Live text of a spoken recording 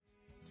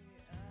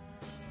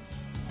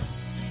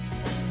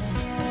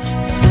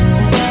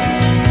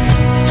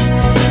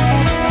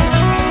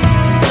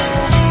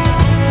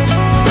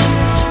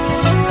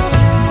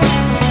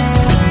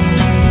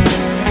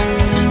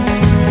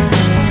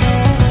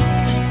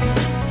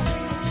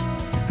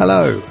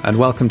Hello, and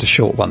welcome to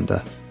Short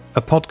Wonder,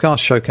 a podcast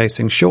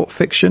showcasing short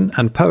fiction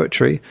and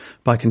poetry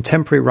by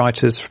contemporary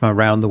writers from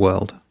around the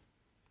world.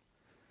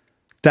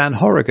 Dan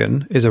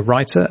Horrigan is a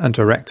writer and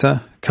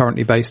director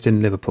currently based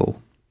in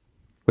Liverpool.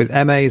 With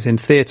MAs in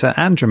theatre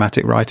and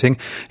dramatic writing,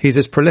 he's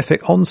as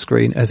prolific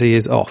on-screen as he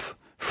is off,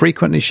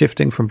 frequently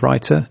shifting from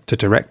writer to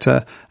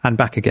director and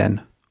back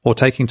again, or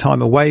taking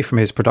time away from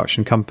his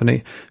production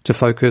company to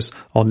focus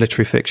on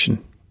literary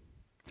fiction.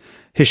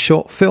 His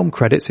short film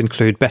credits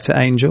include Better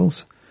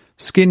Angels,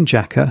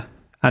 Skinjacker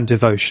and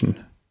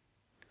Devotion.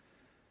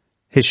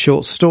 His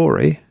short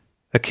story,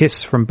 A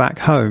Kiss from Back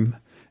Home,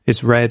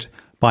 is read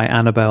by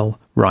Annabelle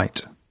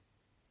Wright.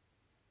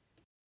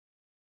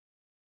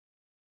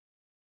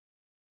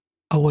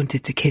 I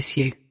wanted to kiss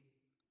you.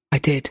 I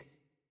did.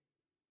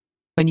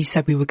 When you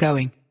said we were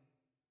going.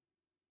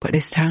 But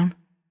this town?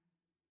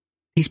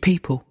 These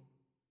people?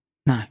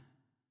 No.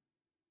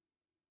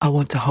 I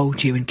want to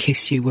hold you and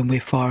kiss you when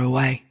we're far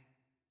away.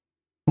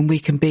 When we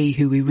can be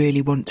who we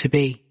really want to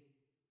be.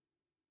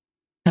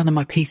 None of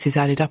my pieces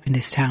added up in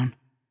this town.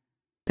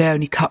 They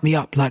only cut me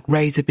up like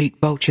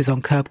razor-beaked vultures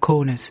on curb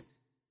corners.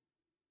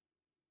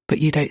 But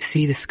you don't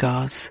see the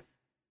scars.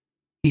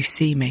 You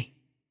see me.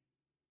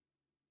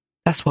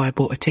 That's why I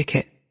bought a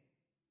ticket.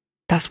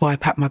 That's why I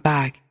packed my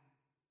bag.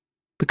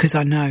 Because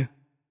I know.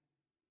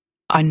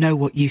 I know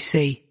what you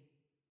see.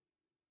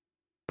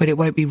 But it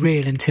won't be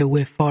real until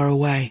we're far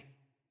away.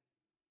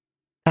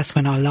 That's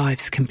when our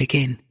lives can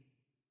begin.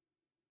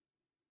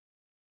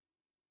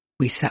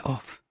 We set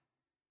off.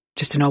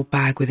 Just an old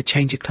bag with a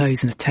change of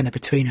clothes and a tenner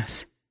between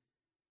us.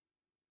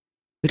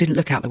 We didn't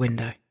look out the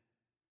window.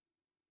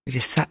 We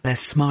just sat there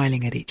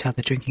smiling at each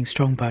other, drinking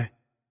Strongbow.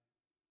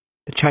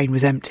 The train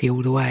was empty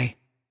all the way.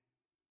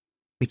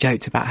 We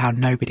joked about how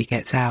nobody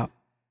gets out,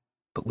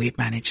 but we had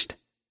managed,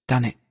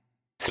 done it,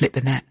 slipped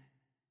the net,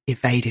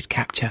 evaded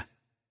capture.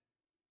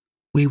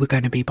 We were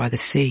going to be by the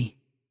sea,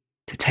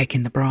 to take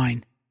in the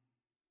brine.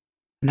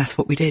 And that's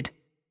what we did.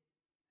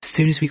 As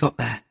soon as we got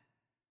there,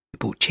 we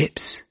bought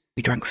chips,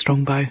 we drank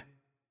Strongbow,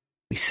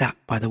 we sat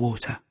by the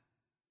water.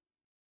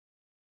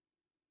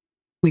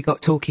 We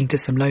got talking to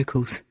some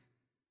locals.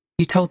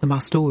 You told them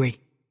our story.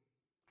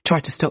 I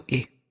tried to stop you.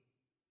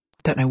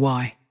 I don't know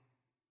why.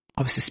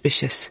 I was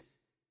suspicious.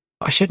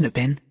 But I shouldn't have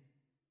been.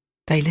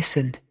 They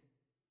listened.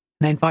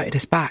 And they invited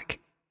us back.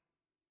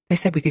 They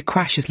said we could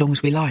crash as long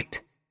as we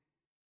liked.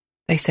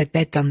 They said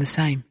they'd done the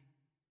same.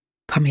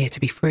 Come here to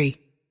be free.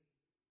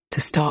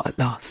 To start at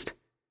last.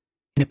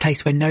 In a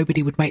place where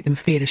nobody would make them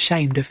feel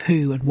ashamed of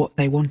who and what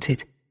they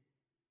wanted.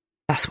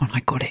 That's when I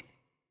got it.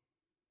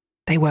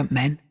 They weren't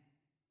men.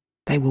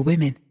 They were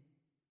women.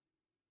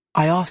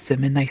 I asked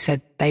them and they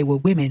said they were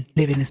women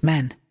living as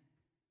men.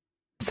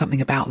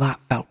 Something about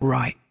that felt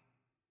right.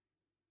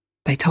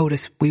 They told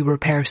us we were a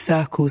pair of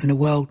circles in a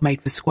world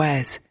made for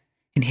squares,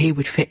 and here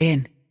we'd fit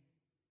in.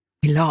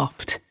 We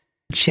laughed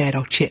and shared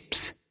our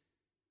chips.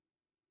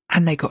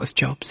 And they got us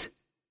jobs.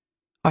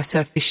 I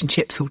served fish and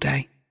chips all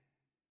day.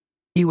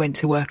 You went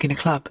to work in a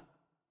club.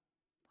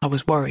 I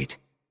was worried.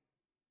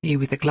 You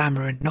with the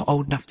glamour and not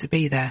old enough to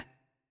be there.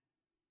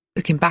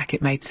 Looking back,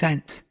 it made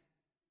sense.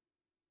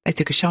 They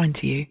took a shine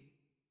to you.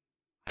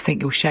 I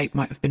think your shape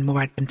might have been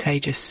more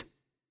advantageous.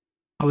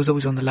 I was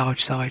always on the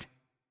large side.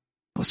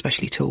 Not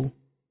especially tall,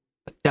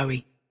 but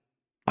doughy,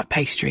 like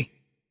pastry.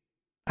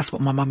 That's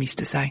what my mum used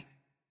to say.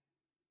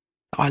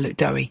 I looked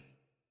doughy,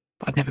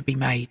 but I'd never be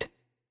made.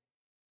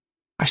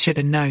 I should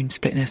have known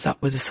splitting us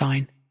up was a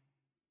sign.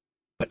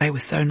 But they were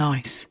so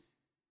nice.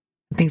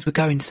 And things were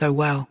going so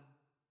well.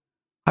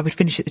 I would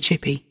finish at the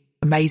chippy,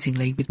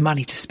 amazingly, with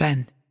money to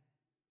spend.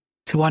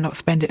 So why not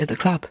spend it at the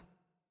club?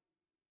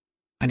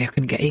 Only I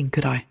couldn't get in,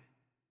 could I?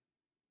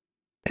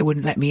 They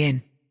wouldn't let me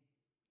in.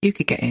 You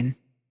could get in,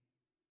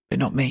 but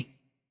not me.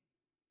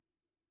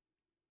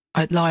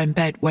 I'd lie in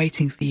bed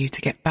waiting for you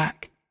to get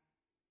back.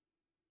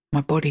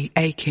 My body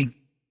aching.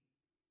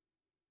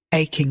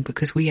 Aching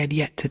because we had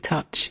yet to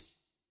touch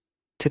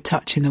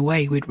in the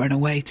way we'd run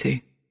away to.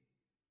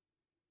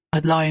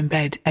 I'd lie in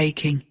bed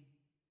aching,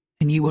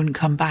 and you wouldn't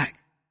come back.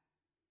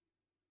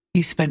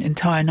 You spent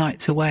entire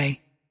nights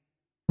away,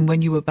 and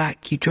when you were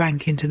back you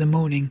drank into the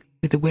morning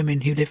with the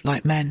women who lived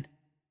like men.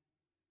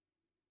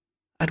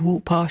 I'd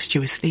walk past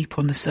you asleep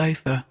on the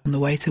sofa on the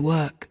way to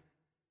work.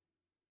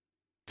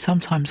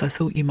 Sometimes I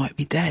thought you might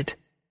be dead.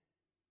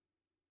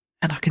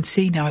 And I can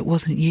see now it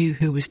wasn't you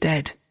who was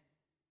dead.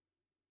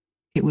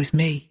 It was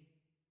me.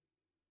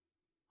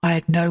 I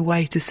had no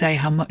way to say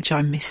how much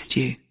I missed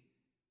you.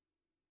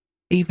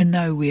 Even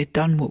though we had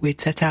done what we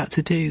had set out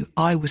to do,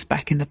 I was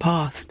back in the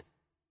past.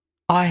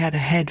 I had a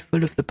head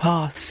full of the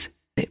past.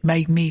 It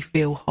made me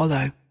feel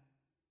hollow.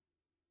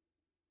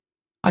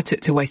 I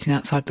took to waiting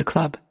outside the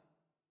club,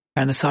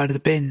 around the side of the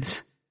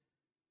bins.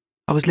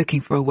 I was looking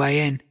for a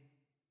way in.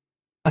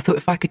 I thought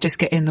if I could just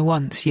get in the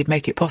once, you'd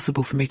make it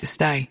possible for me to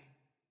stay.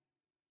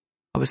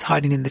 I was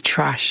hiding in the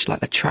trash like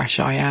the trash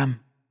I am.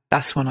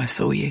 That's when I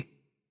saw you.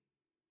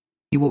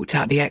 You walked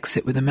out the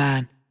exit with a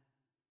man.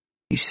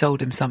 You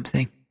sold him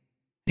something.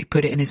 He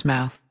put it in his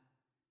mouth,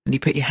 and you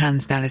put your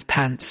hands down his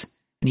pants,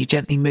 and you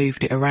gently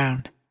moved it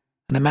around,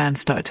 and the man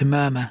started to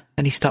murmur,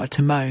 and he started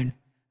to moan,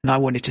 and I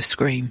wanted to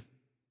scream.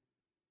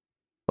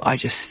 But I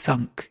just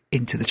sunk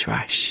into the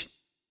trash.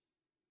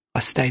 I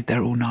stayed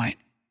there all night,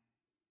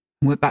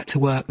 and went back to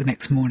work the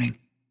next morning.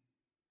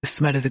 The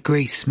smell of the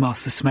grease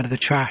masked the smell of the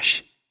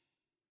trash.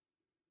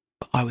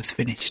 But I was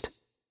finished.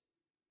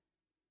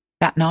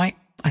 That night,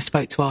 I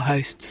spoke to our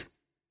hosts.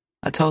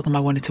 I told them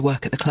I wanted to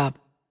work at the club,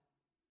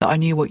 that I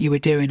knew what you were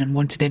doing and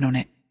wanted in on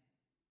it.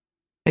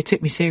 They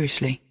took me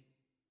seriously.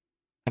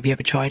 Have you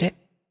ever tried it?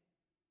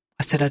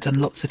 I said I'd done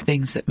lots of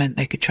things that meant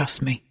they could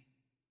trust me.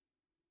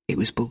 It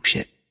was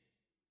bullshit.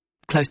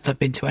 The closest I'd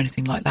been to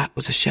anything like that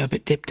was a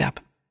sherbet dib-dab.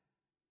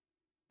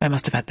 They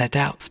must have had their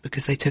doubts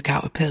because they took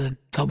out a pill and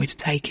told me to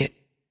take it.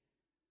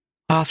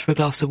 I asked for a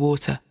glass of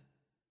water.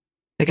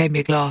 They gave me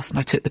a glass and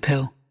I took the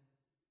pill.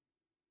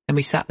 Then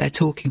we sat there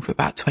talking for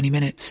about 20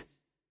 minutes.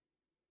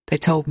 They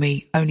told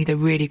me only the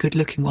really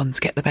good-looking ones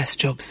get the best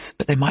jobs,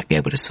 but they might be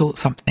able to sort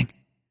something.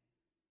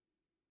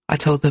 I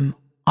told them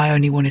I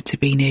only wanted to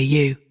be near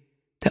you,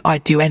 that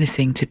I'd do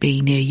anything to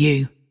be near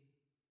you.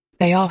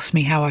 They asked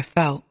me how I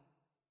felt,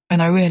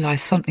 and I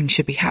realised something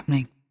should be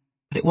happening,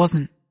 but it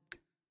wasn't.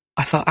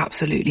 I felt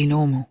absolutely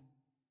normal.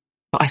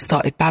 But I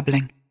started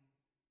babbling,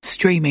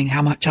 streaming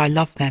how much I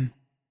loved them,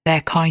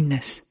 their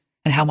kindness,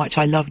 and how much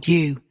I loved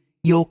you,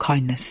 your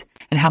kindness,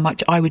 and how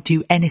much I would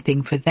do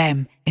anything for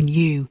them and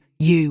you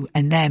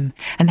and them,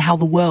 and how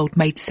the world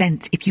made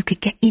sense if you could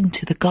get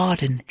into the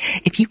garden.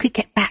 If you could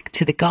get back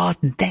to the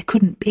garden, there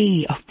couldn't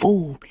be a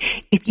fall.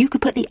 If you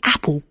could put the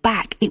apple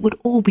back, it would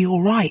all be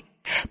all right.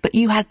 But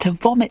you had to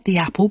vomit the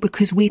apple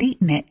because we'd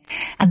eaten it,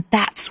 and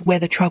that's where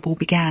the trouble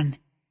began.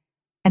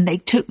 And they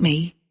took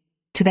me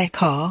to their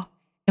car,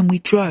 and we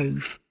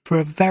drove. For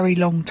a very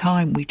long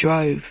time we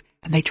drove,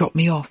 and they dropped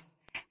me off,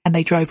 and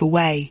they drove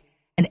away,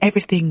 and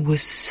everything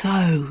was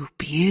so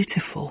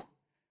beautiful.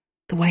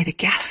 The way the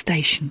gas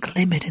station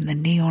glimmered in the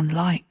neon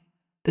light,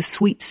 the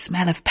sweet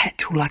smell of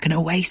petrol like an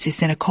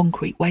oasis in a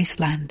concrete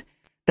wasteland.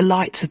 The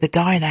lights of the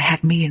diner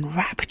had me in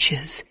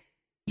raptures.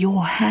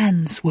 Your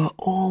hands were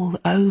all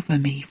over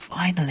me,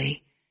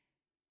 finally.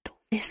 And all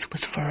this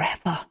was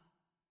forever.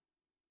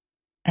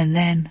 And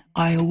then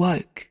I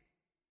awoke.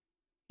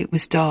 It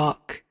was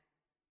dark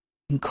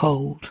and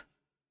cold.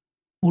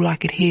 All I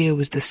could hear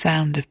was the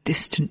sound of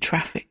distant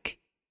traffic.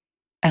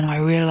 And I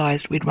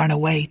realised we'd run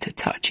away to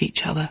touch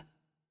each other.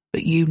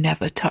 But you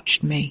never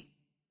touched me,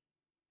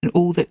 and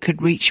all that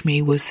could reach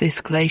me was this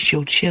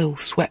glacial chill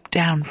swept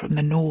down from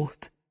the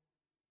north,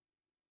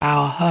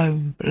 our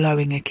home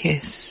blowing a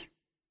kiss,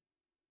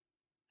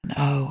 and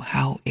oh,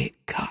 how it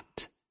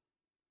cut.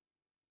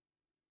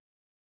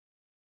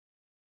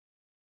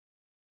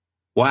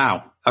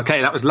 Wow.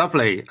 Okay, that was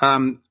lovely.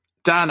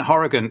 Dan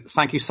Horrigan,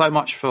 thank you so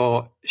much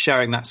for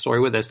sharing that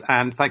story with us,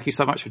 and thank you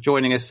so much for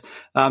joining us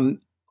on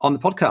the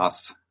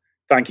podcast.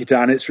 Thank you,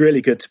 Dan. It's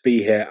really good to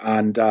be here,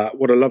 and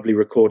what a lovely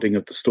recording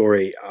of the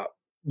story.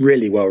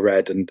 Really well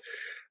read and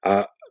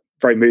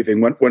very moving.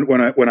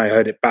 When I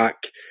heard it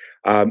back,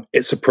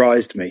 it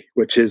surprised me,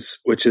 which is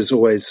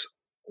always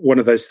one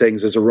of those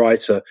things as a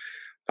writer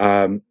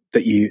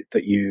that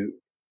you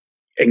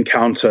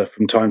encounter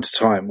from time to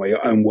time, where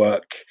your own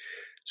work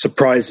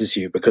surprises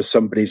you because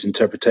somebody's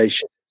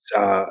interpretation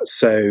is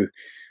so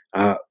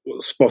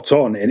spot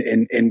on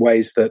in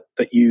ways that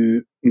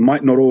you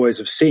might not always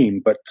have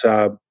seen, but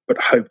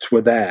hoped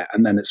were there,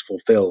 and then it's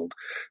fulfilled.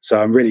 So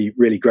I'm really,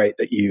 really great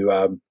that you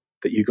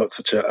got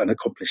such an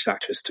accomplished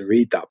actress to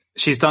read that.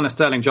 She's done a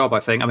sterling job, I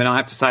think. I mean, I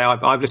have to say,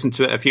 I've listened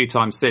to it a few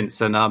times since,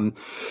 and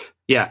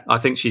I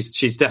think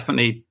she's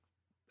definitely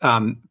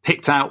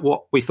picked out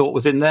what we thought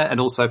was in there, and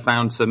also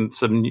found a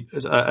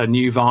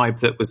new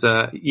vibe that was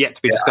yet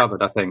to be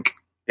discovered, I think.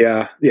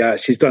 Yeah,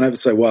 she's done ever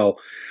so well,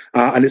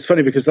 and it's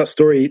funny because that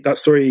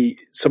story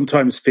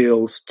sometimes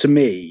feels to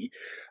me.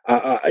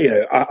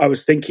 I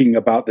was thinking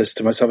about this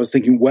to myself. I was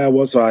thinking, where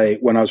was I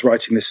when I was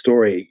writing this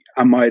story?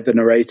 Am I the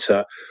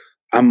narrator?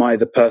 Am I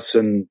the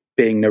person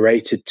being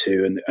narrated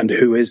to? And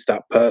who is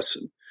that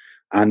person?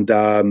 And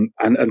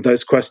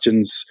those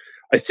questions,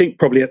 I think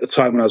probably at the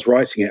time when I was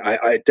writing it,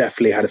 I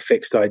definitely had a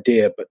fixed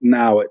idea, but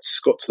now it's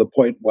got to the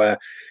point where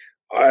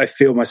I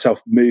feel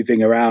myself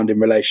moving around in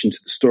relation to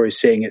the story,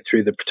 seeing it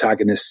through the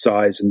protagonist's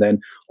eyes, and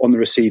then on the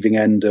receiving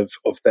end of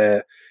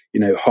their,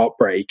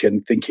 heartbreak,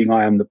 and thinking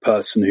I am the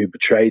person who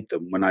betrayed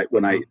them. When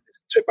I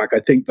took back, I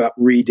think that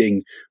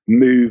reading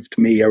moved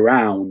me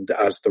around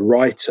as the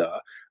writer,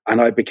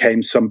 and I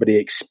became somebody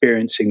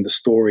experiencing the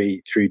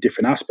story through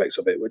different aspects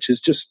of it, which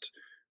is just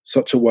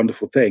such a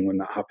wonderful thing when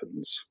that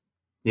happens.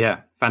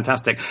 Yeah,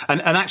 fantastic.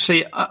 And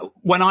actually,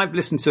 when I've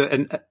listened to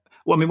it,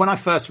 when I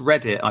first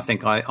read it, I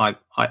think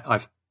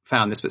I've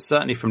found this, but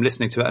certainly from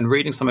listening to it and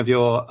reading some of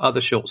your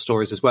other short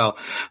stories as well,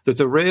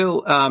 there's a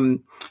real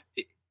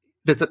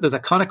there's a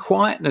kind of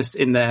quietness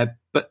in there,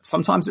 but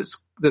sometimes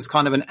there's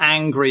kind of an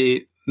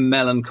angry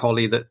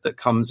melancholy that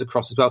comes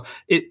across as well.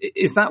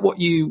 Is that what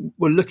you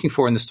were looking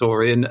for in the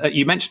story? And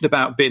you mentioned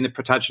about being the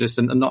protagonist,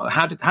 and not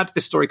how did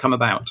this story come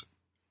about?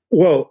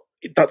 Well,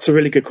 that's a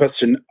really good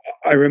question.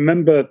 I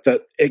remember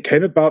that it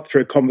came about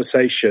through a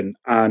conversation,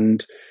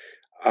 and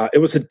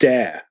it was a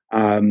dare.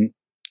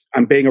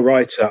 And being a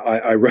writer,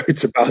 I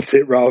wrote about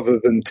it rather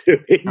than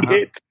doing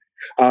it.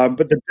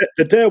 But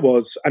the dare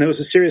was, and it was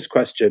a serious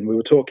question. We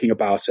were talking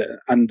about it,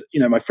 and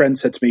my friend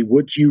said to me,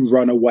 "Would you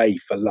run away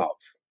for love?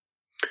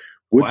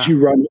 Would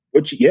you run?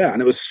 Would you?" Yeah,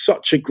 and it was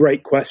such a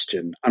great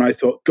question, and I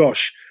thought,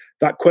 gosh,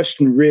 that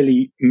question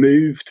really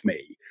moved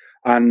me,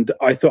 and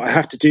I thought I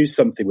have to do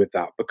something with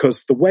that,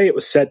 because the way it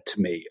was said to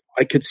me,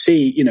 I could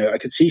see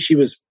she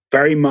was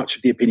very much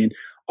of the opinion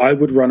I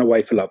would run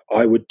away for love.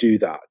 I would do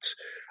that.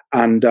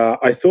 And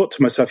I thought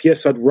to myself,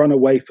 yes, I'd run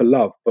away for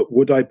love, but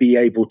would I be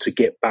able to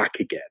get back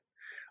again?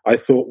 I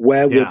thought,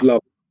 where would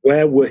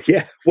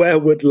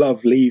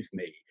love leave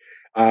me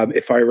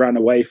if I ran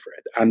away for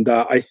it? And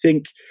I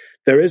think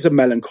there is a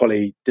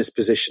melancholy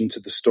disposition to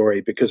the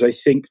story, because I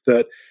think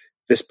that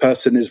this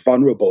person is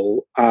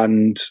vulnerable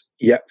and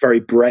yet very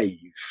brave,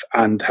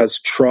 and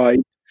has tried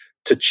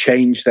to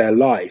change their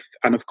life.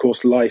 And of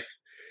course, life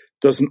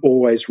doesn't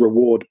always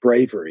reward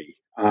bravery.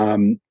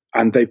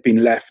 And they've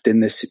been left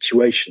in this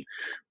situation.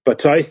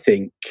 But I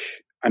think,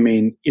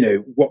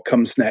 what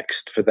comes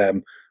next for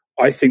them?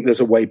 I think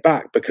there's a way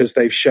back, because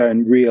they've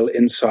shown real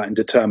insight and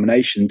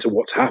determination to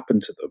what's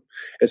happened to them.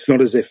 It's not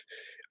as if,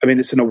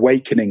 it's an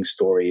awakening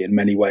story in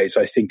many ways,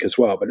 I think, as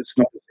well. But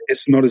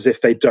it's not as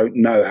if they don't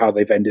know how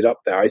they've ended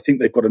up there. I think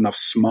they've got enough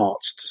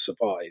smarts to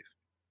survive.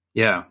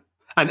 Yeah.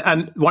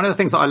 And one of the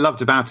things that I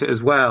loved about it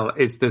as well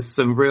is there's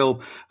a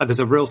real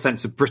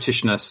sense of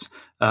Britishness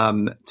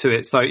to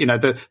it. So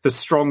the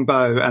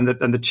strongbow and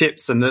the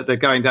chips, and they're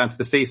going down to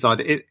the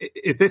seaside.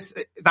 Is this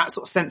that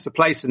sort of sense of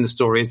place in the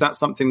story? Is that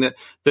something that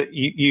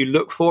you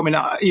look for?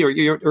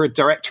 You're a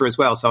director as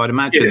well, so I'd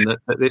imagine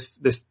that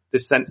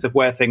this sense of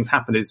where things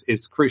happen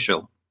is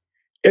crucial.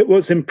 It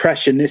was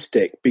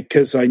impressionistic,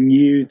 because I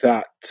knew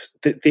that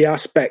the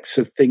aspects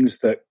of things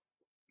that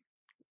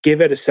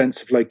give it a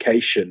sense of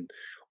location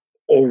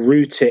or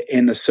root it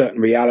in a certain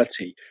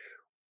reality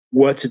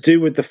were to do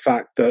with the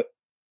fact that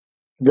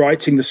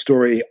writing the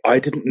story, I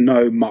didn't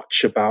know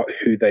much about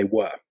who they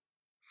were.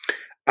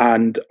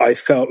 And I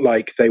felt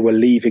like they were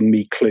leaving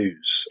me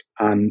clues.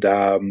 And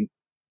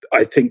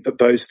I think that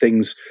those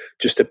things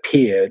just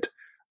appeared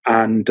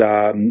and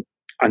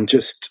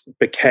just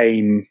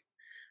became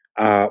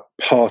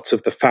part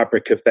of the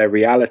fabric of their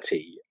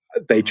reality.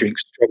 They drink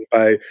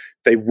Strongbow.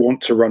 They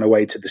want to run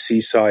away to the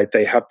seaside.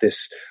 They have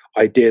this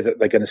idea that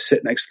they're going to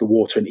sit next to the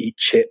water and eat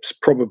chips,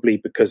 probably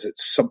because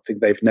it's something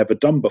they've never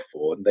done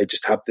before. And they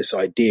just have this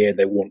idea.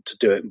 They want to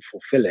do it and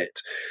fulfill it.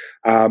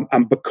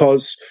 And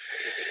because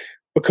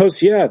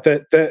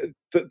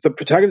the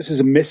protagonist is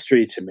a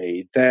mystery to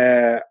me.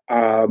 They're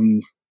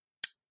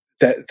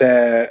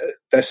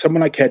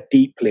someone I care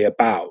deeply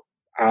about,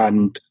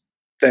 and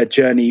their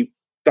journey.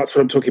 That's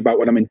what I'm talking about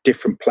when I'm in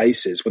different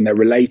places, when they're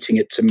relating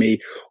it to me,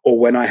 or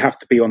when I have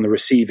to be on the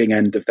receiving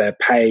end of their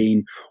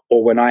pain,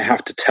 or when I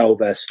have to tell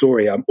their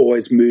story. I'm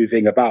always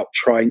moving about,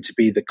 trying to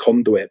be the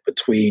conduit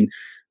between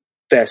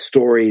their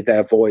story,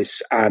 their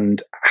voice,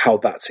 and how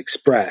that's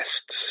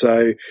expressed.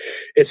 So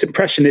it's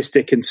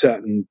impressionistic in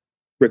certain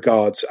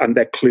regards, and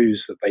they're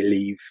clues that they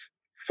leave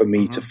for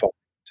me to find.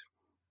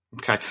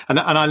 Okay. And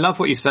I love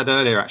what you said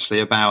earlier, actually,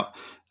 about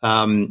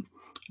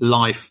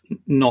life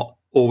not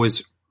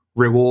always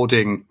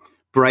rewarding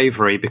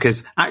bravery,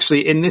 because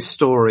actually in this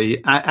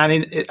story and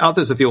in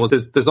others of yours,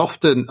 there's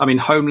often,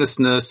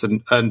 homelessness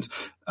and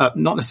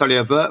not necessarily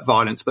overt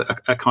violence,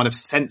 but a kind of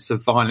sense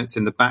of violence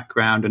in the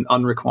background and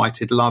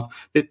unrequited love.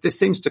 This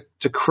seems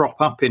to crop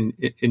up in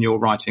your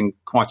writing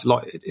quite a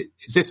lot.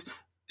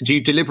 Do you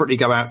deliberately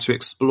go out to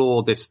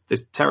explore this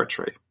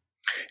territory?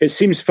 It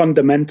seems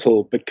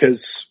fundamental,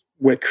 because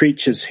we're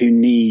creatures who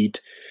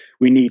need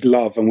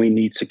love, and we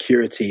need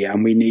security,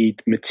 and we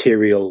need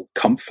material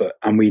comfort,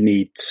 and we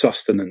need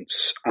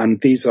sustenance.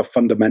 And these are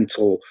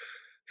fundamental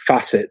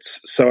facets.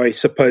 So I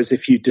suppose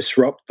if you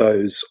disrupt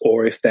those,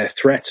 or if they're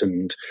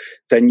threatened,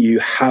 then you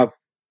have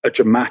a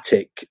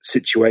dramatic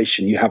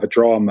situation, you have a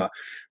drama,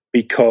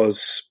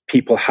 because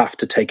people have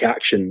to take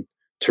action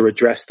to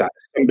address that.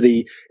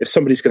 If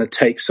somebody's going to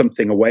take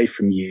something away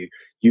from you,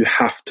 you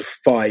have to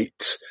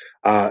fight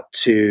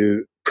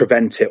to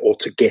prevent it or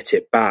to get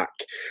it back.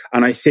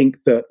 And I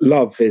think that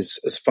love is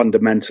as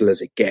fundamental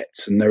as it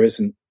gets, and there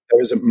isn't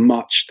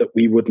much that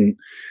we wouldn't,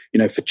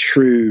 for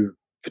true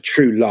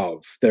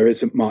love, there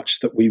isn't much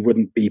that we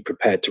wouldn't be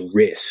prepared to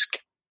risk.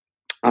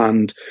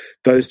 And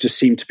those just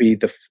seem to be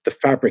the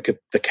fabric of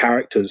the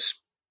characters.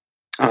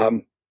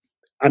 And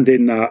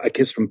in A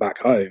Kiss from Back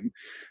Home,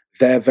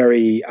 they're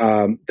very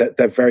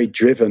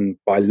driven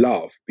by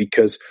love,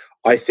 because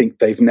I think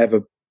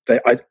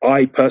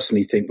I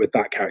personally think with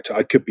that character,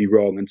 I could be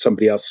wrong and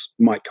somebody else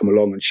might come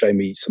along and show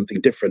me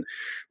something different,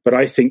 but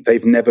I think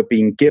they've never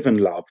been given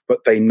love,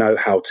 but they know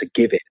how to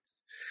give it.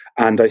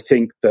 And I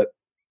think that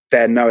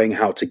they're knowing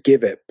how to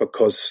give it,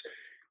 because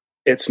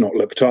it's not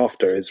looked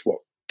after is what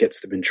gets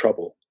them in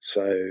trouble.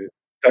 So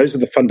those are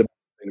the fundamental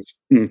things.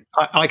 Mm.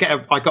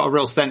 I got a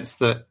real sense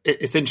that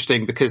it's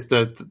interesting because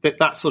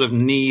that sort of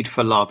need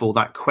for love, or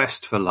that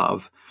quest for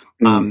love,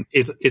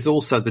 is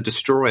also the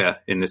destroyer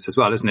in this as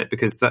well, isn't it?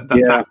 Because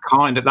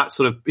that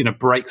sort of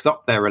breaks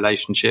up their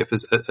relationship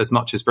as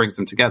much as brings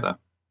them together.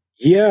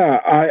 Yeah,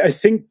 I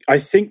think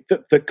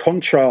that the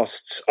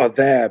contrasts are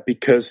there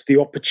because the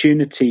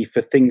opportunity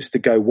for things to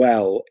go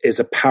well is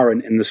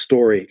apparent in the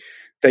story.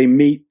 They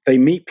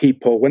meet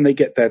people when they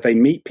get there. They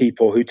meet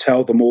people who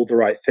tell them all the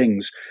right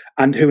things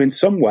and who, in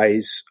some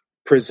ways,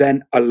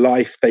 present a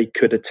life they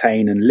could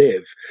attain and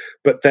live.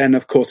 But then,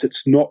 of course,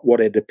 it's not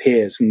what it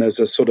appears, and there's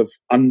a sort of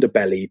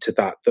underbelly to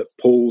that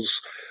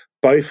pulls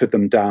both of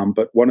them down,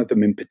 but one of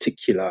them in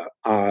particular,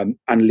 and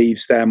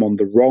leaves them on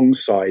the wrong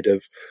side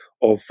of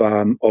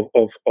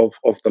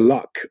the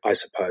luck, I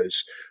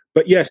suppose.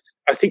 But yes,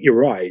 I think you're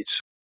right.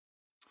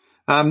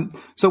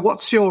 So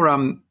what's your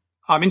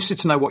I'm interested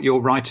to know what your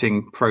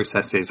writing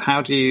process is.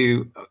 How do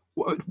you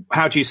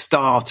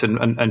start,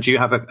 and do you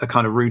have a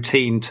kind of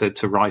routine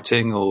to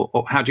writing,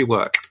 or how do you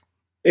work?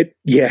 I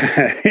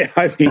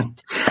mean,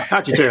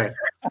 how do you do it?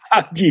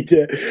 How do you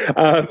do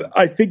it?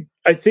 I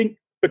think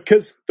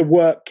because the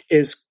work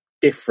is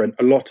different,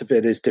 a lot of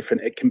it is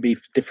different. It can be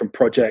for different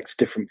projects,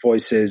 different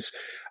voices.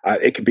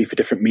 It can be for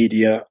different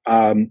media.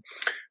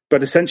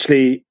 But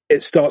essentially,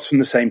 it starts from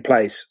the same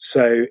place.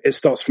 So it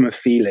starts from a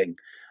feeling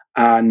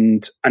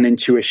and an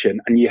intuition,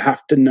 and you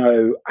have to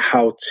know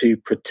how to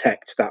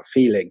protect that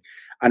feeling.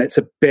 And it's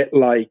a bit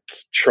like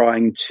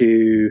trying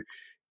to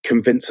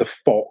convince a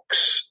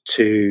fox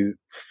to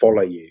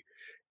follow you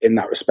in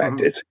that respect.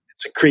 Mm-hmm. It's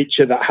a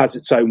creature that has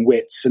its own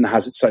wits and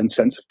has its own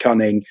sense of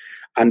cunning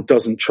and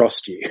doesn't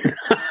trust you.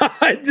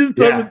 It just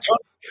doesn't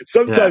trust.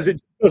 Sometimes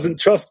it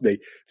doesn't trust me.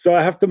 So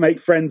I have to make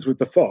friends with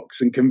the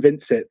fox and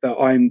convince it that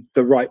I'm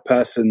the right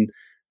person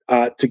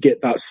to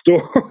get that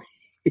story.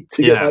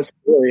 Get that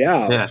story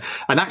out. Yeah.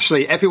 And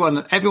actually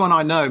everyone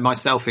I know,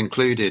 myself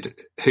included,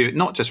 who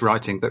not just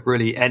writing, but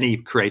really any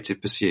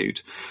creative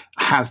pursuit,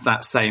 has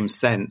that same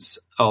sense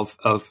of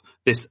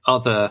this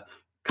other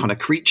kind of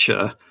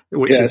creature,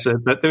 which is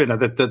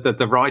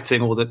the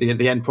writing or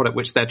the end product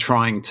which they're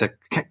trying to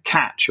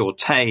catch or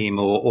tame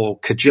or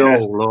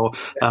cajole or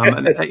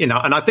and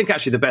I think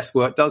actually the best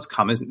work does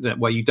come, isn't it,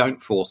 where you don't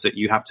force it,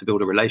 you have to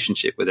build a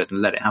relationship with it and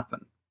let it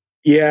happen.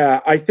 Yeah,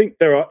 I think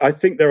there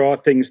are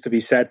things to be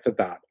said for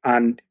that.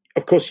 And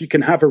of course you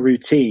can have a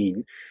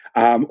routine,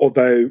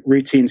 although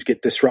routines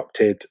get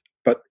disrupted,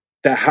 but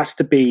there has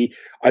to be,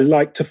 I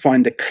like to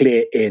find a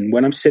clear in.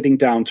 When I'm sitting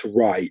down to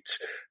write,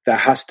 there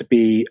has to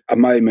be a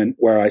moment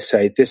where I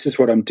say, this is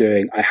what I'm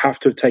doing. I have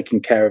to have taken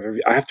care of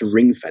I have to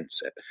ring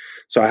fence it.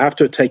 So I have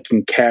to have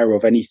taken care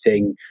of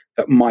anything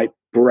that might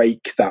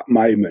break that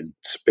moment,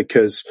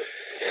 because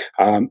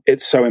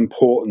it's so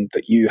important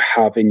that you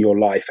have in your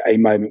life a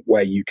moment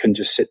where you can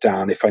just sit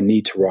down. If I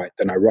need to write,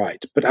 then I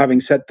write. But having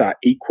said that,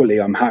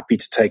 equally, I'm happy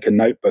to take a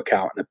notebook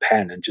out and a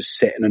pen and just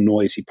sit in a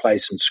noisy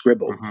place and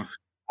scribble.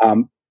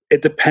 Mm-hmm.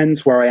 It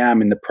depends where I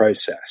am in the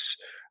process.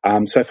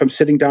 So if I'm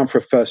sitting down for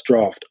a first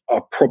draft,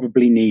 I'll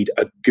probably need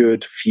a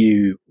good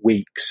few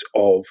weeks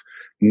of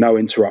no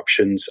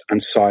interruptions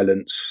and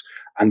silence,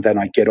 and then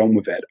I get on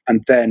with it.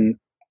 And then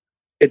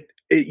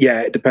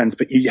it depends,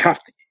 but you have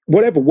to,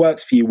 whatever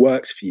works for you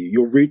works for you.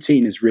 Your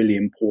routine is really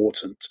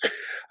important.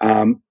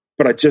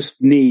 But I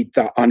just need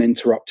that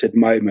uninterrupted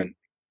moment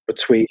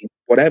between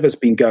whatever's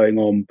been going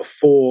on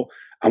before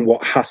and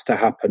what has to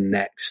happen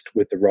next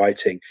with the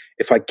writing.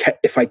 If I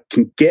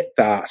can get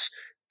that,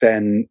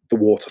 then the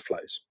water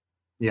flows.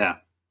 Yeah.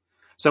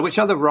 So which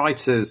other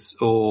writers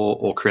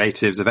or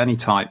creatives of any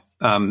type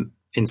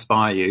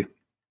inspire you?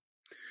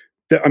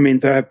 There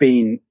have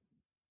been,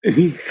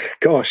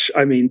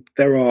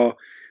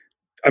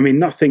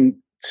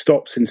 nothing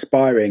stops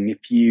inspiring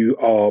if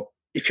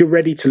you're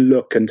ready to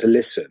look and to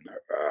listen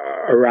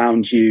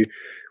around you.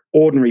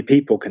 Ordinary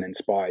people can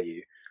inspire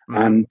you,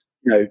 and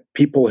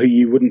people who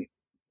you wouldn't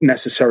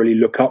necessarily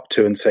look up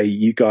to and say,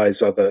 you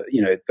guys are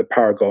the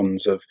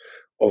paragons of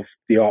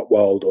the art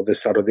world or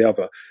this, that, or the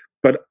other.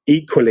 But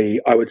equally,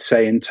 I would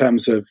say in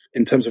terms of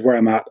where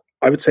I'm at,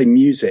 I would say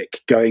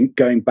music,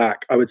 going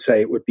back, I would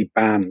say it would be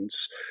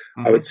bands.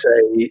 Mm-hmm. I would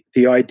say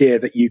the idea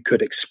that you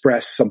could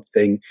express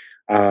something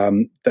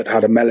that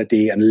had a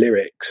melody and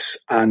lyrics,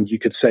 and you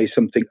could say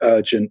something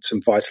urgent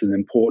and vital and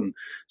important.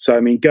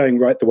 So, going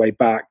right the way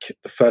back,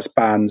 the first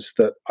bands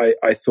that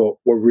I thought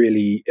were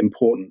really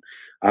important,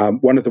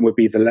 one of them would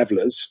be the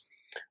Levellers.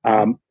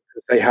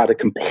 They had a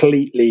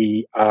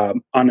completely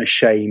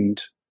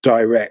unashamed,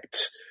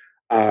 direct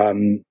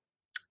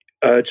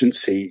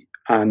urgency,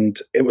 and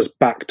it was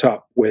backed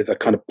up with a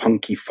kind of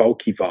punky,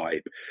 folky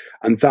vibe.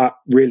 And that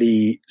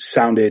really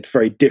sounded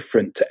very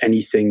different to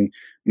anything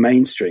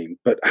mainstream.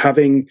 But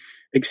having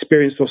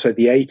experienced also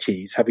the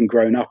 80s, having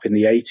grown up in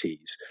the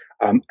 80s,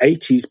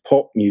 80s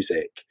pop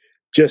music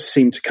just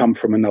seemed to come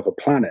from another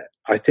planet.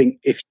 I think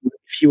if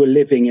you were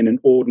living in an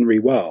ordinary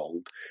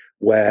world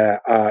where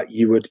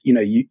you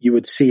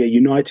would see a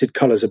United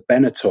Colors of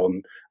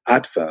Benetton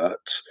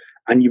advert,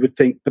 and you would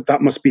think, but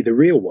that must be the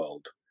real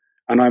world.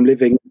 and I'm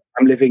living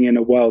in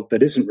a world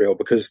that isn't real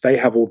because they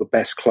have all the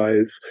best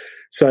clothes.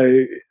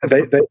 So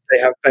they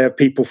have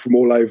people from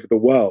all over the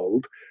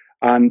world,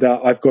 and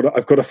I've got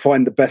to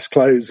find the best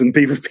clothes and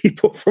be with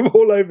people from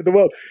all over the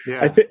world.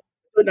 Yeah. I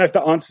don't know if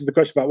that answers the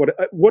question about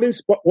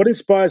what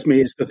inspires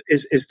me is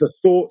the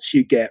thoughts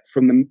you get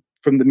from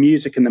the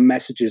music and the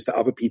messages that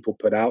other people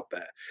put out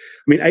there.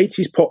 I mean,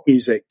 80s pop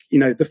music.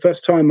 The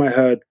first time I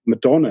heard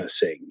Madonna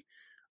sing,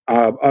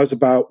 I was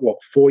about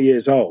 4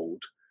 years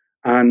old,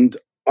 and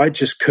I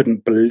just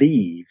couldn't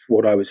believe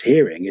what I was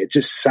hearing. It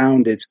just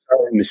sounded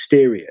so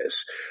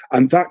mysterious,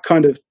 and that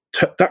kind of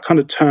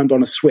turned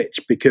on a switch,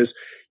 because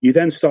you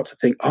then start to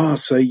think,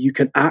 so you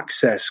can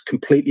access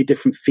completely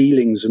different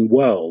feelings and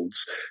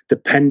worlds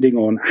depending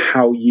on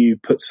how you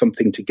put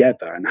something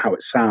together and how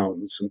it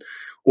sounds and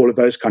all of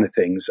those kind of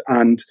things.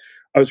 And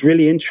I was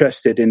really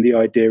interested in the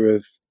idea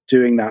of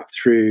doing that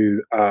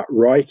through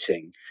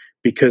writing,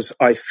 because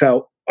I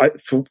felt,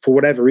 for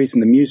whatever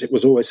reason, the music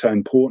was always so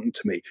important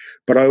to me,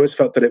 but I always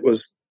felt that it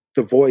was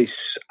the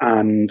voice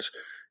and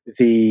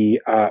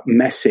the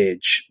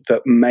message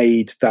that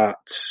made that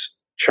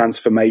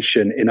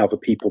transformation in other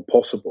people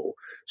possible.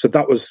 So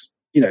that was,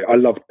 I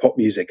loved pop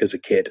music as a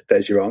kid.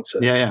 There's your answer.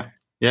 Yeah.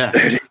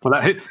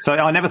 Well, so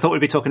I never thought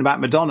we'd be talking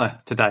about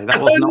Madonna today. That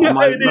was not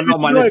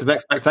on my list of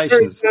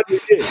expectations.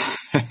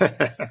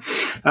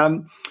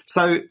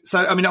 So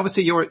I mean,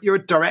 obviously you're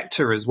a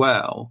director as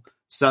well.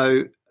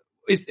 So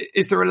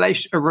is there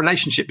a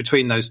relationship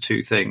between those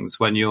two things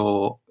when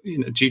do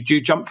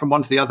you jump from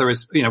one to the other?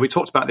 As we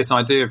talked about this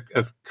idea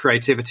of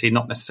creativity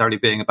not necessarily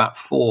being about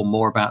form,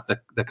 more about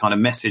the kind of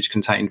message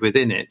contained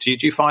within it. Do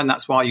you find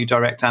that's why you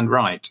direct and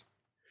write?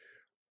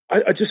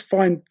 I just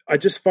find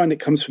it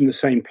comes from the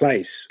same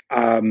place,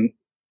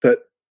 that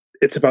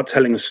it's about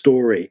telling a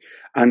story,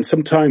 and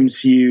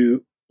sometimes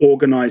you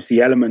organize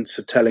the elements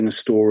of telling a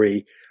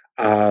story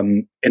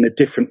in a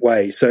different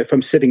way. So if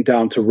I'm sitting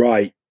down to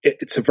write,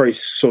 it's a very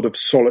sort of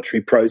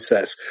solitary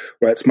process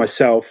where it's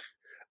myself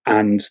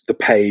and the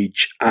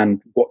page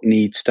and what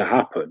needs to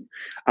happen.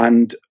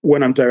 And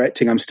when I'm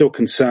directing, I'm still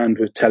concerned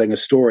with telling a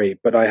story,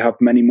 but I have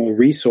many more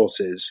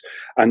resources.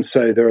 And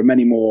so there are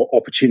many more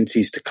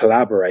opportunities to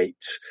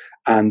collaborate,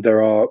 and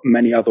there are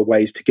many other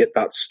ways to get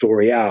that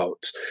story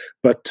out,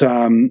 but,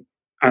 and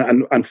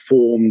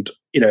formed,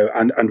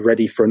 and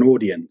ready for an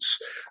audience.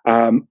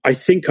 I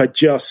think I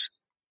just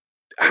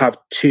have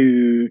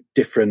two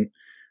different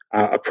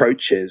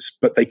approaches,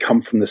 but they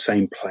come from the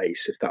same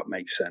place, if that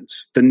makes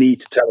sense. The need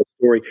to tell a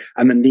story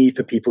and the need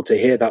for people to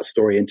hear that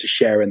story and to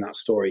share in that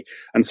story.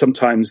 And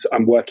sometimes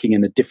I'm working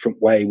in a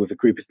different way with a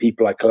group of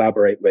people I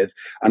collaborate with,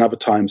 and other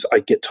times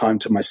I get time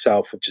to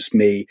myself of just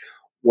me,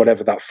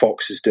 whatever that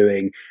fox is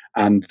doing,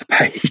 and the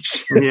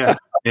page.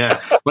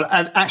 Yeah. Well,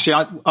 and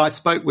actually, I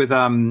spoke with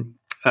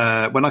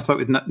when I spoke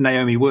with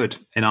Naomi Wood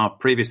in our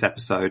previous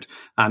episode,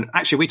 and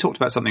actually we talked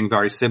about something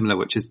very similar,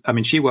 which is, I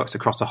mean, she works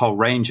across a whole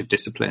range of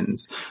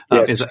disciplines,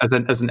 yes, as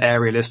an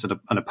aerialist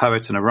and a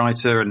poet and a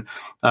writer. And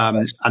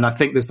I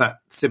think there's that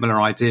similar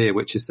idea,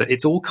 which is that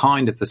it's all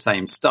kind of the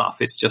same stuff.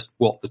 It's just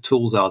what the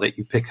tools are that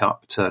you pick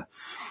up to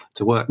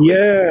work with.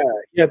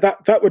 Yeah,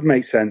 that would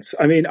make sense.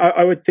 I mean,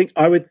 I would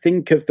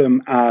think of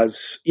them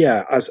as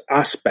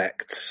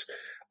aspects.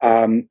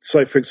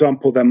 So, for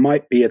example, there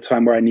might be a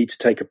time where I need to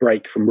take a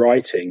break from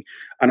writing,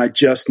 and I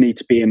just need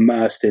to be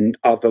immersed in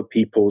other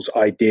people's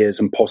ideas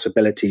and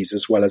possibilities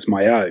as well as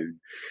my own.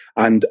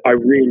 And I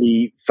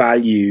really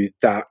value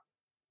that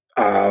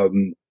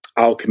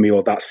alchemy,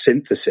 or that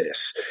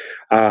synthesis.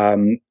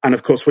 And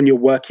of course, when you're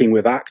working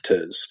with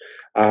actors,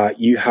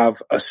 you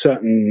have a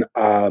certain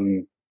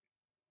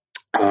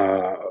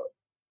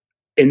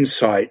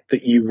insight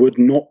that you would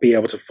not be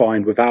able to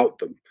find without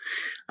them.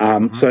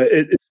 So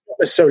it's not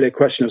necessarily a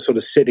question of sort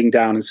of sitting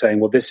down and saying,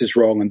 well, this is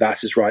wrong and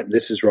that is right, and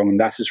this is wrong and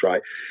that is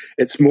right.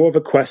 It's more of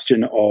a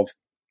question of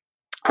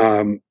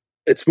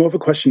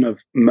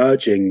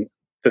merging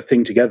the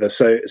thing together.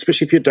 So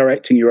especially if you're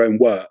directing your own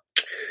work,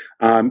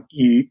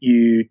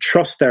 you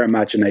trust their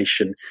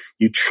imagination,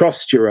 you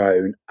trust your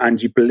own,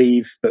 and you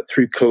believe that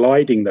through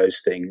colliding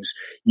those things,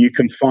 you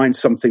can find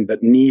something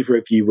that neither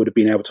of you would have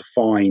been able to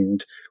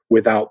find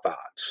without that.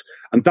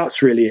 And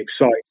that's really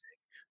exciting.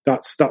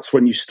 That's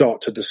when you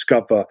start to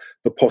discover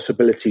the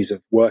possibilities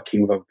of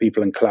working with other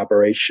people in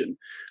collaboration.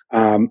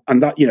 And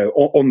that,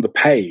 on the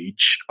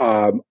page,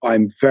 I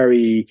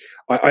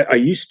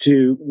used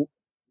to,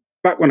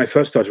 back when I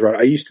first started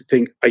writing, I used to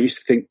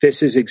think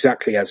this is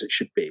exactly as it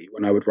should be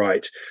when I would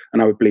write,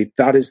 and I would believe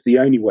that is the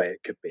only way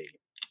it could be.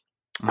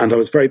 And I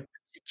was very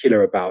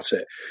particular about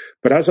it.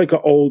 But as I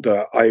got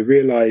older, I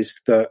realized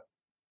that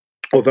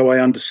although I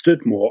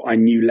understood more, I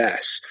knew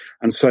less.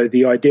 And so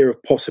the idea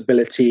of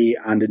possibility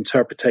and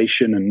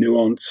interpretation and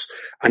nuance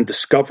and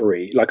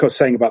discovery, like I was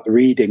saying about the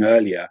reading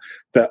earlier,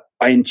 that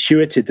I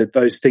intuited that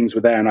those things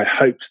were there and I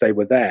hoped they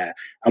were there.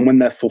 And when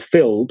they're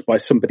fulfilled by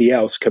somebody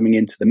else coming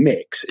into the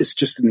mix, it's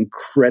just an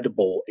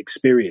incredible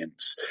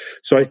experience.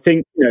 So I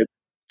think,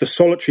 the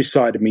solitary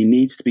side of me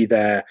needs to be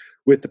there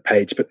with the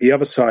page, but the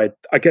other side,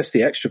 I guess the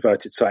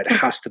extroverted side,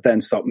 has to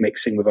then start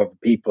mixing with other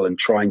people and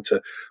trying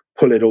to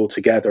pull it all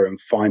together and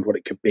find what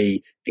it could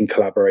be in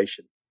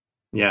collaboration.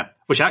 Yeah,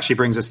 which actually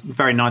brings us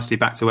very nicely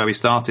back to where we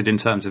started in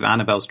terms of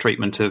Annabelle's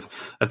treatment of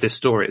this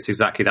story. It's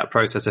exactly that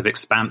process of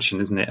expansion,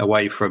 isn't it,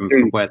 away from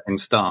where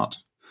things start.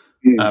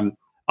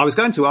 I was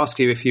going to ask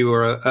you if you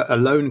were a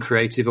lone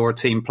creative or a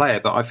team player,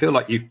 but I feel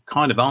like you've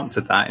kind of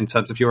answered that in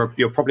terms of you're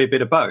probably a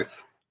bit of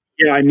both.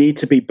 Yeah, I need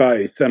to be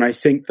both. And I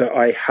think that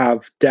I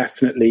have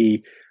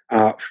definitely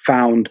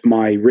found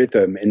my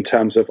rhythm in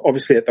terms of,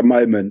 obviously at the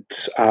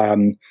moment,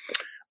 I'm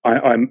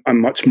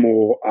much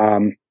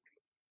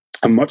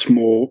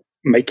more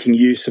making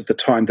use of the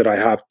time that I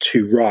have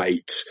to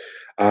write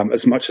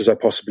as much as I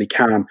possibly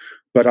can.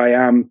 But I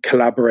am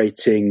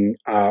collaborating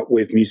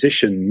with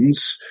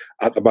musicians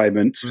at the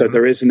moment. So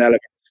there is an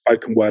element of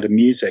spoken word and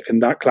music,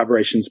 and that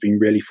collaboration has been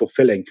really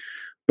fulfilling.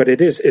 But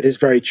it is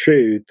very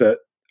true that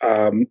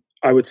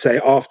I would say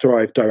after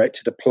I've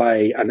directed a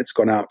play and it's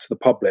gone out to the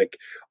public,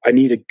 I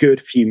need a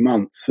good few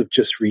months of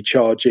just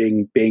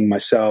recharging, being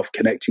myself,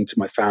 connecting to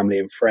my family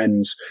and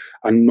friends,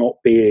 and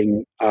not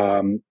being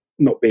on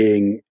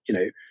the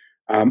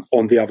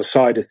other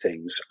side of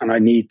things. And I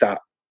need that,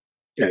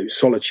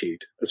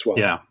 solitude as well.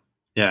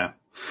 Yeah.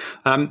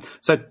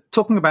 So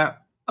talking about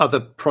other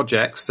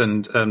projects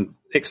and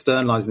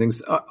externalizing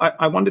things,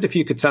 I wondered if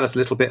you could tell us a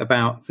little bit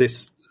about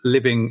this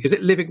is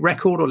it Living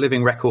Record or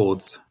Living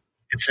Records?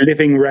 It's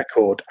Living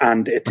Record,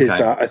 and it is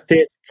a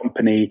theatre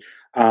company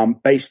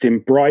based in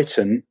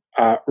Brighton,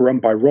 run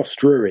by Ross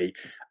Drury,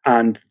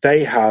 and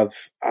they have,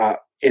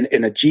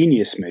 in a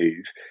genius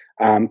move,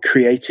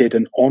 created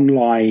an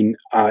online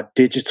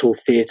digital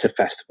theatre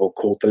festival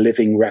called the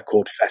Living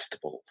Record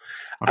Festival.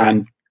 Okay.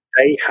 And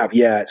they have,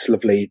 it's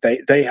lovely.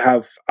 They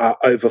have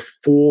over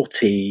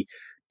 40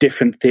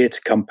 different theatre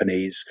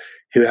companies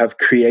who have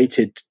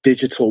created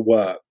digital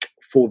work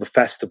for the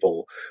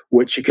festival,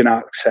 which you can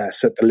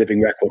access at the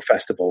Living Record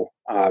Festival.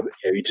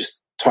 You just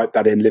type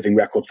that in, Living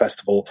Record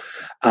Festival,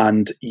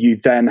 and you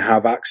then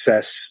have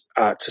access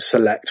to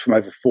select from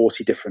over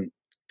 40 different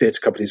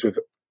theatre companies with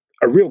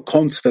a real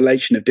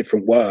constellation of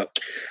different work.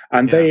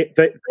 And they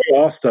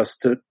asked us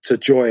to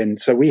join.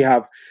 So we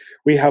have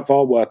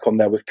our work on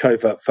there with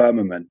Covert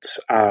Firmament,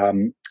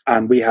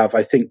 and we have,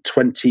 I think,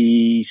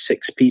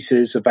 26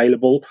 pieces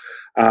available.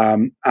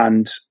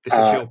 And this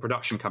is your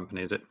production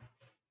company, is it?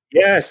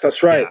 Yes,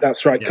 that's right. Yeah.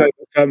 That's right. Yeah.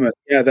 Covert,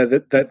 they're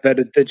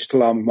the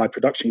digital arm of my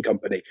production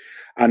company,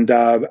 and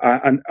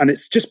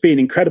it's just been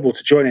incredible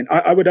to join in.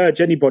 I would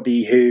urge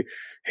anybody who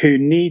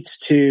needs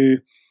to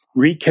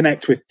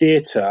reconnect with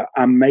theatre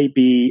and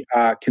maybe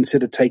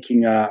consider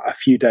taking a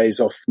few days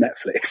off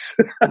Netflix.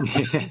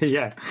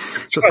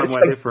 So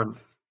somewhere different.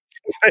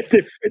 Somewhere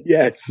different.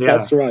 Yes,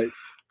 that's right.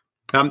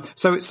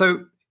 So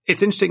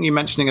it's interesting you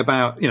mentioning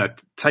about,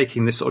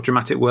 taking this sort of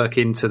dramatic work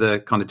into the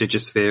kind of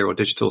digisphere or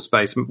digital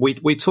space.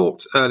 We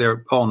talked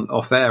earlier on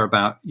off air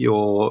about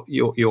you're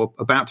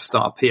about to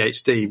start a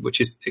PhD,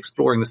 which is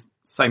exploring the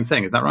same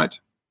thing. Is that right?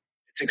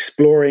 It's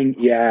exploring.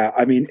 Yeah.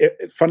 I mean,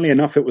 funnily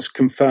enough, it was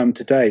confirmed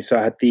today. So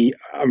I had the,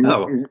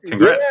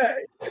 congrats. Yeah,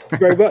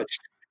 very much.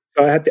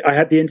 So I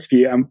had the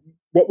interview, and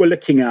what we're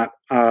looking at,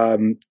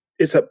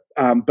 is at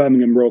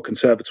Birmingham Royal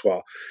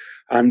Conservatoire.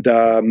 And,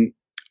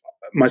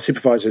 my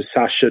supervisor is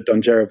Sasha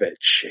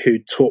Donjerovic, who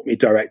taught me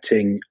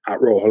directing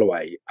at Royal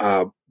Holloway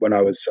when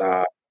I was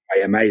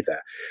AMA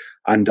there,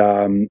 and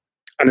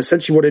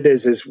essentially what it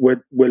is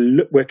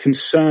we're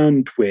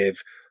concerned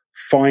with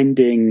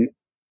finding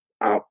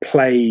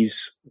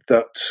plays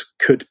that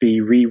could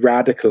be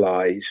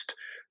re-radicalized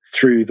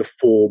through the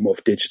form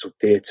of digital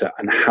theatre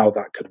and how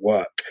that could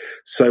work.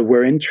 So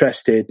we're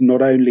interested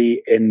not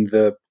only in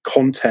the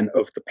content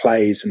of the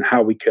plays and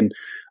how we can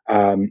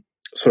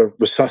sort of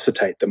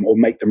resuscitate them or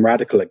make them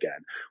radical again.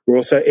 We're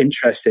also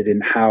interested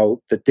in how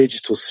the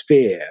digital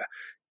sphere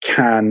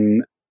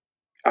can,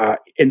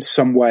 in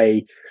some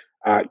way,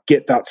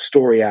 get that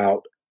story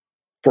out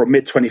for a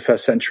mid-21st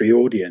century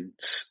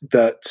audience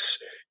that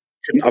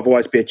couldn't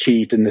otherwise be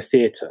achieved in the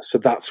theatre. So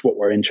that's what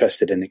we're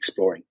interested in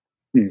exploring.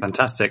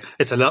 Fantastic.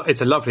 It's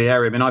a lovely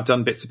area. I mean, I've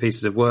done bits and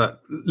pieces of work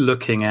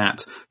looking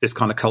at this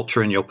kind of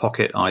culture in your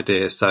pocket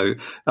idea. So,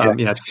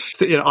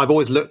 I've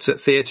always looked at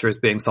theatre as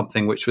being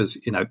something which was,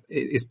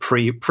 is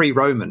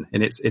pre-Roman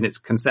in its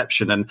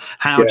conception. And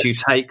how do you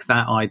take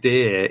that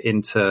idea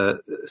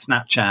into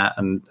Snapchat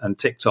and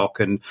TikTok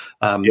and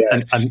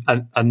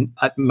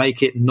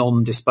make it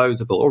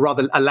non-disposable, or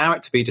rather allow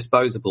it to be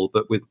disposable,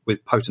 but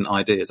with potent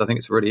ideas? I think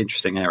it's a really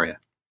interesting area.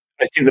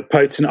 I think the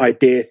potent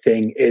idea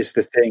thing is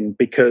the thing,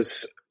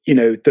 because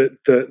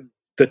the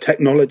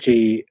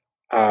technology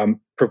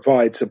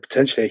provides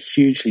potentially a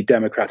hugely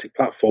democratic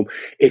platform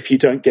if you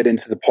don't get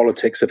into the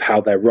politics of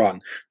how they're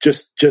run.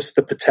 Just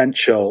the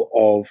potential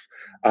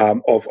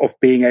of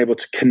being able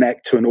to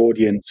connect to an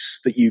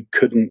audience that you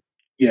couldn't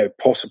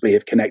possibly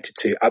have connected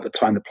to at the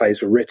time the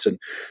plays were written.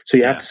 So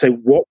you have to say,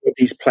 what were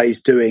these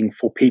plays doing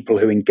for people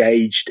who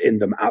engaged in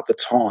them at the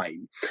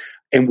time?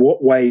 in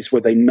what ways were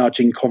they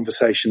nudging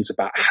conversations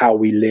about how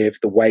we live,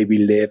 the way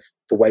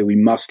we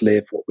must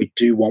live, what we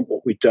do want,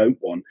 what we don't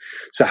want?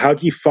 So how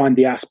do you find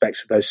the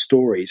aspects of those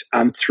stories,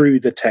 and through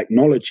the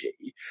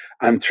technology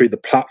and through the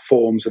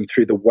platforms and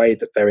through the way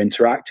that they're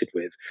interacted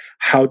with,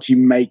 how do you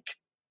make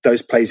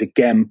those plays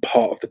again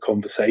part of the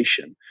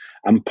conversation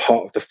and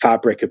part of the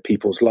fabric of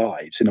people's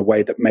lives in a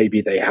way that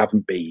maybe they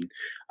haven't been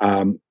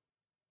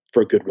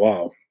for a good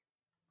while?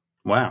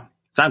 Wow.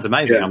 Sounds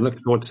amazing. Yeah. I'm looking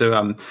forward to.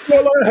 Well,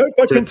 I hope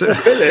I can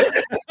fulfill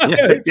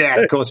it. Yeah,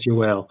 of course you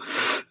will.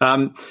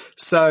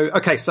 So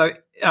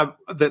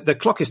the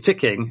clock is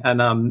ticking, and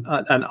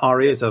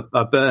our ears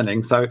are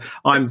burning. So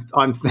I'm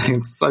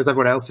thinking, so is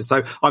everyone else's.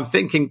 So I'm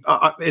thinking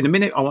in a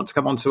minute I want to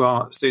come on to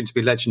our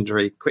soon-to-be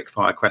legendary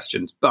quickfire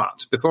questions.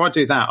 But before I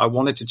do that, I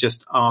wanted to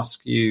just ask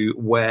you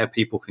where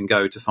people can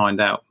go to find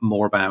out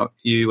more about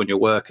you and your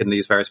work in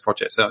these various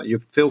projects. So you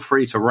feel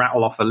free to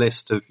rattle off a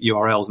list of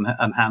URLs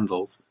and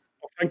handles.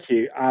 Thank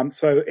you.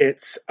 So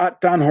it's at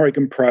Dan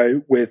Horrigan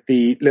Pro with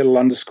the little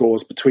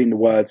underscores between the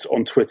words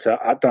on Twitter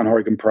at Dan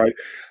Horrigan Pro.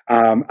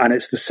 And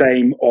it's the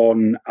same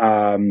on,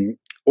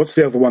 what's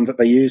the other one that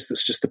they use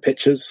that's just the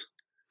pictures?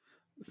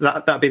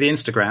 That'd be the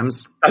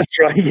Instagrams. That's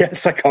right.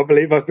 Yes, I can't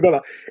believe I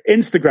forgot that.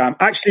 Instagram,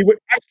 actually,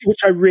 which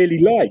I really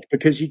like,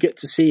 because you get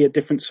to see a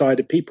different side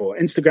of people.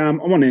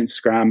 Instagram, I'm on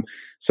Instagram,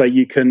 so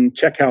you can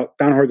check out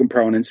Dan Horrigan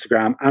Pro on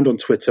Instagram and on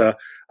Twitter,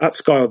 at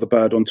Sky or the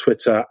Bird on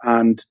Twitter,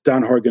 and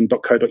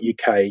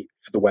danhorrigan.co.uk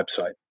for the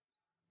website.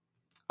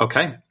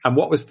 Okay. And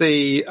what was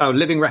the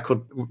Living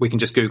Record? We can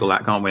just Google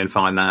that, can't we, and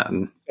find that?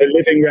 And the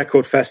Living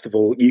Record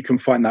Festival, you can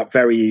find that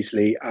very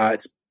easily.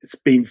 It's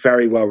been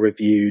very well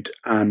reviewed,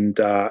 and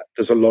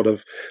there's a lot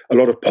of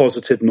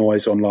positive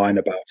noise online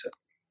about it.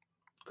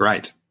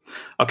 Great.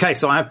 Okay,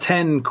 so I have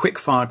 10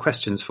 quick-fire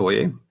questions for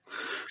you.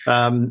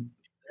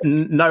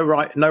 No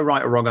right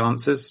or wrong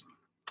answers.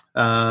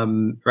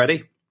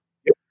 Ready?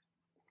 Yep.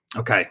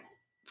 Okay.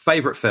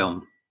 Favorite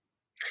film?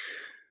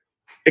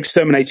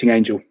 Exterminating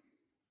Angel.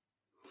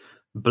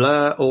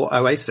 Blur or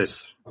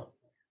Oasis?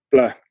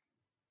 Blur.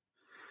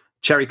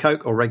 Cherry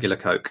Coke or regular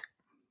Coke?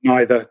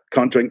 Neither.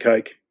 Can't drink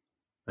Coke.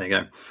 There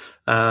you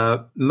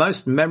go.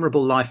 Most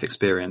memorable life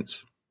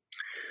experience?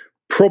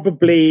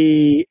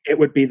 Probably it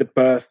would be the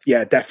birth.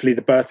 Yeah, definitely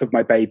the birth of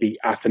my baby,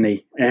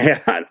 Athene.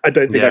 I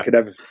don't think I could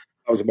ever.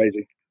 That was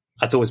amazing.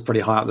 That's always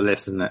pretty high up the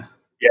list, isn't it?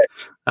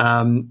 Yes.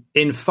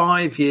 In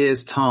 5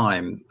 years'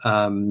 time,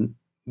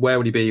 where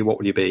will you be? What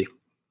will you be?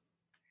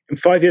 In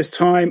 5 years'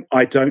 time,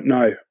 I don't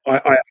know.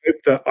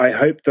 I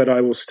hope that I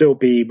will still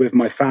be with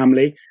my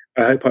family.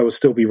 I hope I will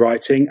still be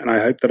writing, and I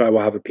hope that I will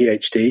have a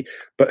PhD.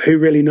 But who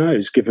really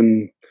knows,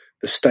 given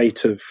the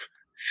state of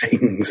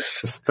things?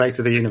 The state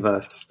of the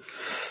universe.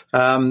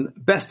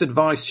 Best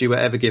advice you were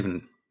ever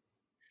given?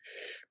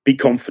 Be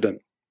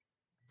confident.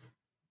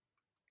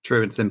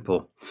 True and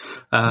simple.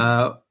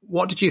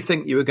 What did you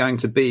think you were going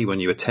to be when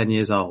you were 10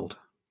 years old?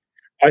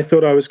 I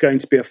thought I was going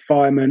to be a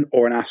fireman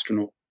or an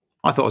astronaut.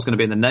 I thought I was going to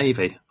be in the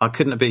Navy. I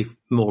couldn't be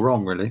more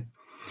wrong, really.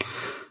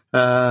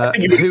 I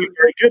think you would have been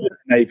very good at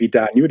the Navy,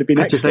 Dan. You would have been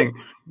excellent. Do you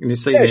think? Can you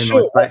see me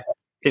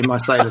in my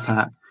sailor's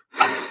hat?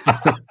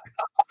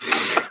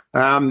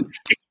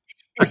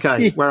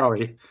 Okay, where are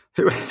we?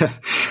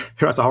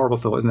 That's a horrible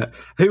thought, isn't it?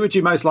 Who would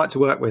you most like to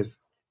work with?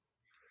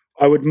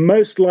 I would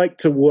most like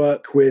to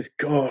work with,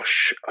 there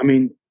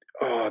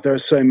are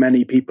so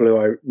many people who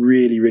I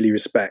really, really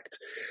respect.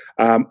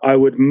 I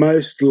would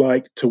most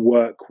like to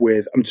work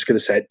with, I'm just going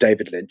to say it,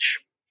 David Lynch.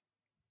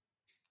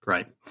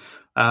 Great.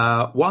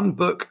 One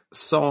book,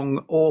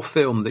 song, or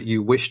film that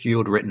you wished you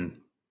had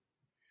written?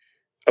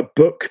 A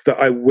book that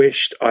I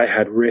wished I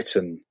had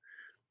written.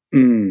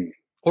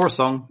 Or a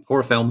song,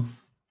 or a film.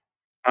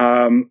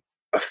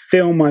 A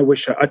film I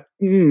wish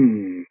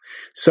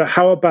So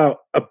how about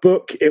a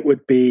book? It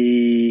would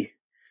be,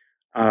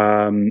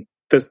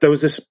 there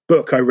was this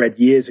book I read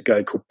years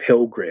ago called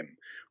Pilgrim,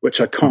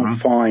 which I can't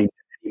find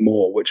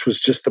anymore, which was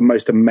just the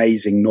most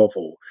amazing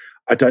novel.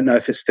 I don't know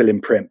if it's still in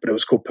print, but it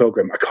was called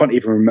Pilgrim. I can't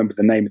even remember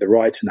the name of the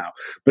writer now,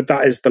 but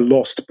that is the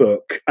lost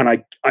book. And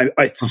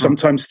I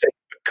sometimes think,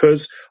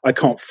 because I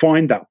can't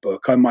find that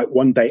book, I might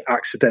one day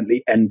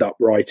accidentally end up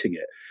writing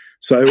it.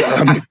 So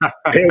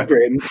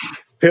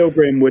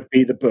Pilgrim would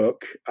be the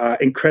book.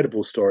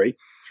 Incredible story.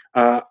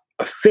 A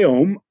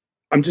film,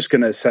 I'm just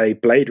going to say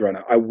Blade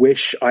Runner. I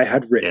wish I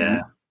had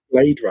written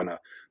Blade Runner,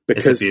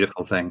 because it's a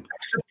beautiful thing.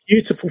 It's a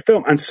beautiful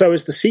film, and so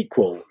is the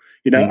sequel.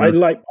 I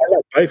like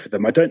both of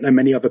them. I don't know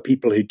many other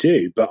people who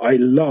do, but I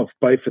love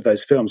both of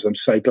those films. I'm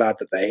so glad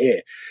that they're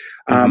here.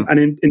 And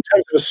in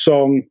terms of a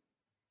song,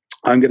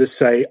 I'm going to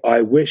say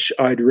I wish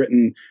I'd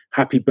written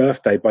 "Happy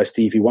Birthday" by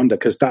Stevie Wonder,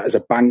 because that is a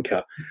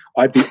banker.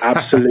 I'd be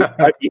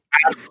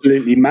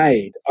absolutely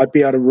made. I'd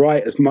be able to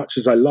write as much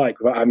as I like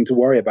without having to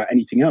worry about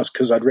anything else,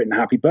 because I'd written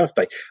 "Happy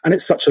Birthday," and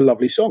it's such a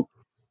lovely song.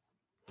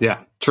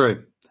 Yeah,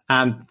 true.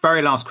 And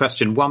very last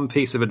question, one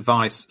piece of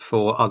advice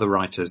for other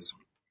writers.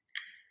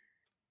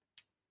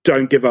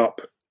 Don't give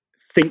up.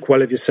 Think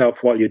well of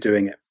yourself while you're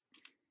doing it.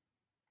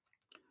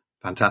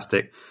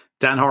 Fantastic.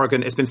 Dan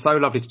Horrigan, it's been so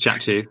lovely to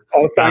chat to you.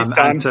 Oh, thanks,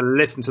 Dan. And to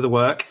listen to the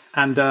work.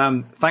 And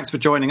thanks for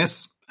joining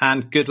us,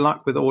 and good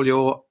luck with all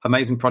your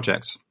amazing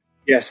projects.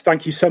 Yes,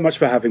 thank you so much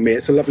for having me.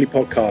 It's a lovely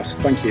podcast.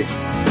 Thank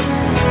you.